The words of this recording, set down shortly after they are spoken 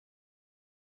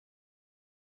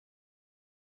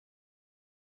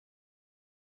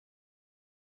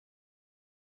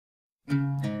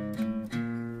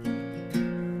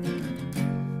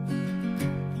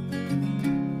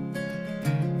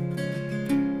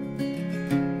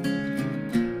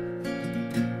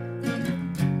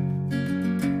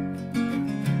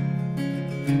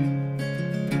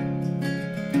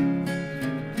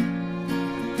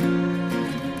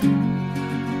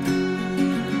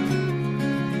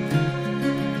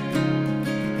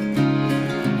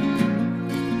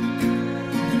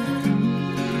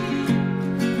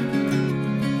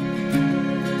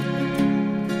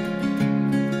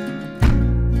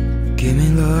Give me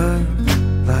love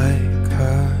like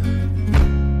her.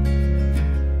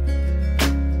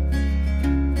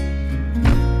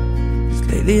 'Cause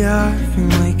lately I've been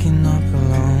waking up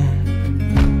alone.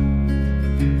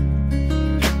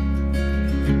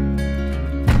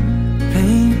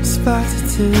 Pain splattered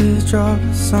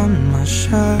teardrops on my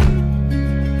shirt.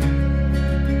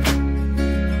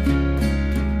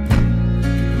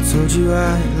 Told you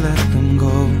I'd let them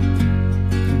go,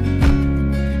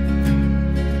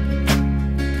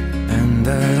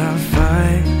 that I'll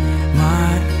fight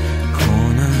my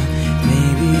corner.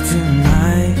 Maybe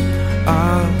tonight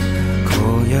I'll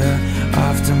call you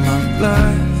after my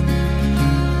blood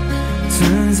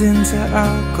turns into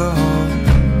alcohol.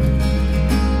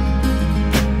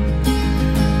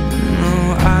 No,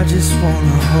 I just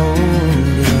wanna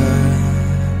hold you.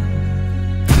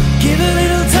 Give a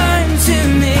little time to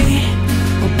me,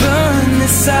 we'll burn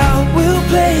this out. We'll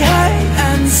play hide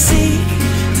and seek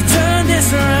to turn this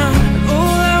around.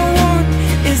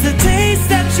 Is the taste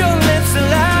that your lips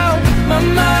allow. My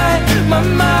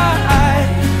mind,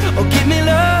 oh give me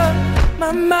love.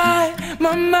 My mind,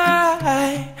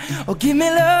 oh give me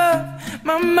love.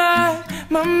 My mind,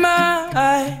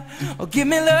 oh give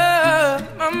me love.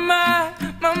 My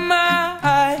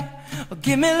mind, oh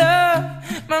give me love.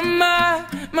 My mind,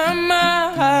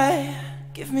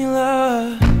 give me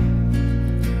love.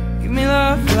 Give me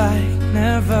love like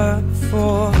never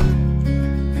before.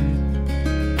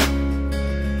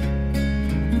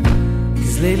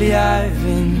 Lately I've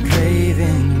been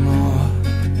craving more.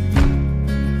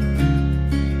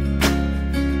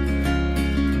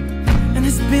 And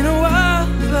it's been a while,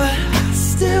 but I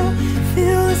still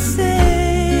feel the same.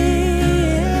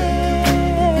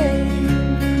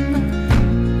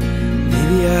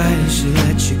 Maybe I should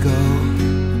let you go.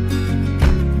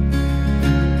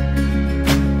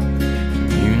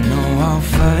 You know I'll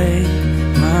fight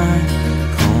my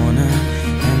corner,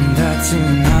 and that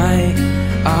tonight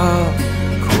I'll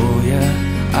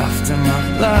after my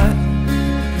blood,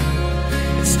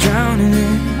 it's drowning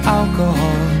in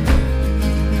alcohol.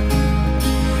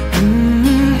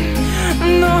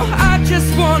 No, I just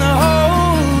wanna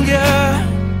hold you.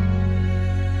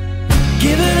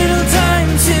 Give a little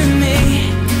time to me,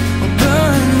 we'll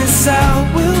burn this out.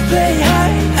 We'll play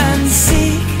hide and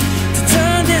seek to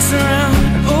turn this around.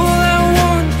 And all I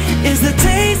want is the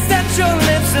taste that your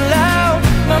lips allow.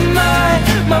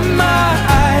 My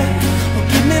mind, oh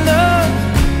give me love.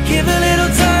 Give a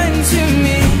little time to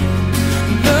me,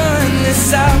 burn this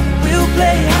out. We'll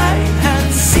play hide and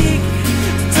seek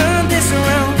to turn this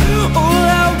around. All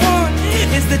I want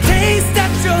is the taste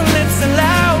that your lips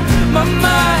allow. My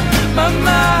mind,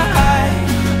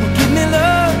 oh give me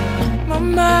love. My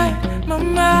mind,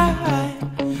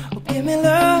 oh give me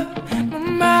love. My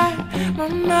mind, oh give me love. My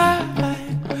mind,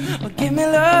 oh give me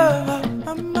love.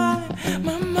 My mind,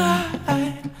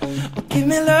 give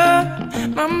me love.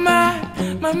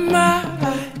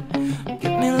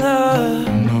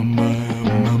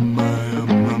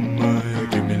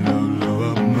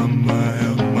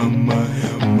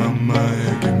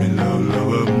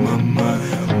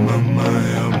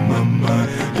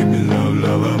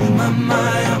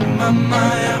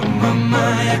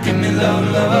 Give me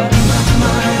love, love.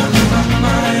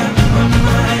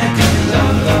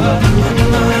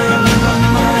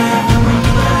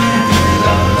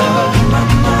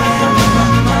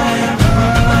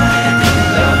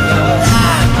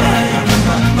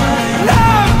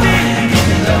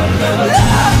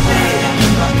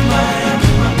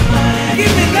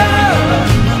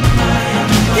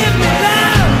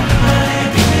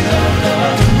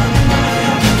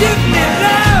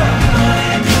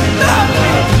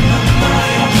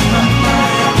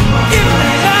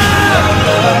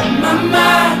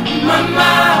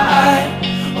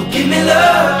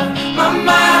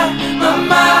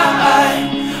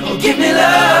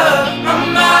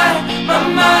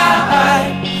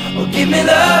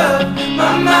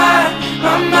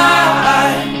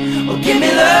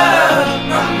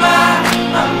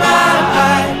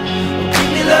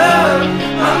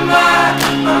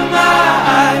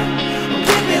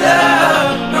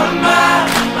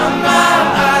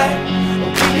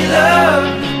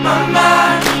 my mind.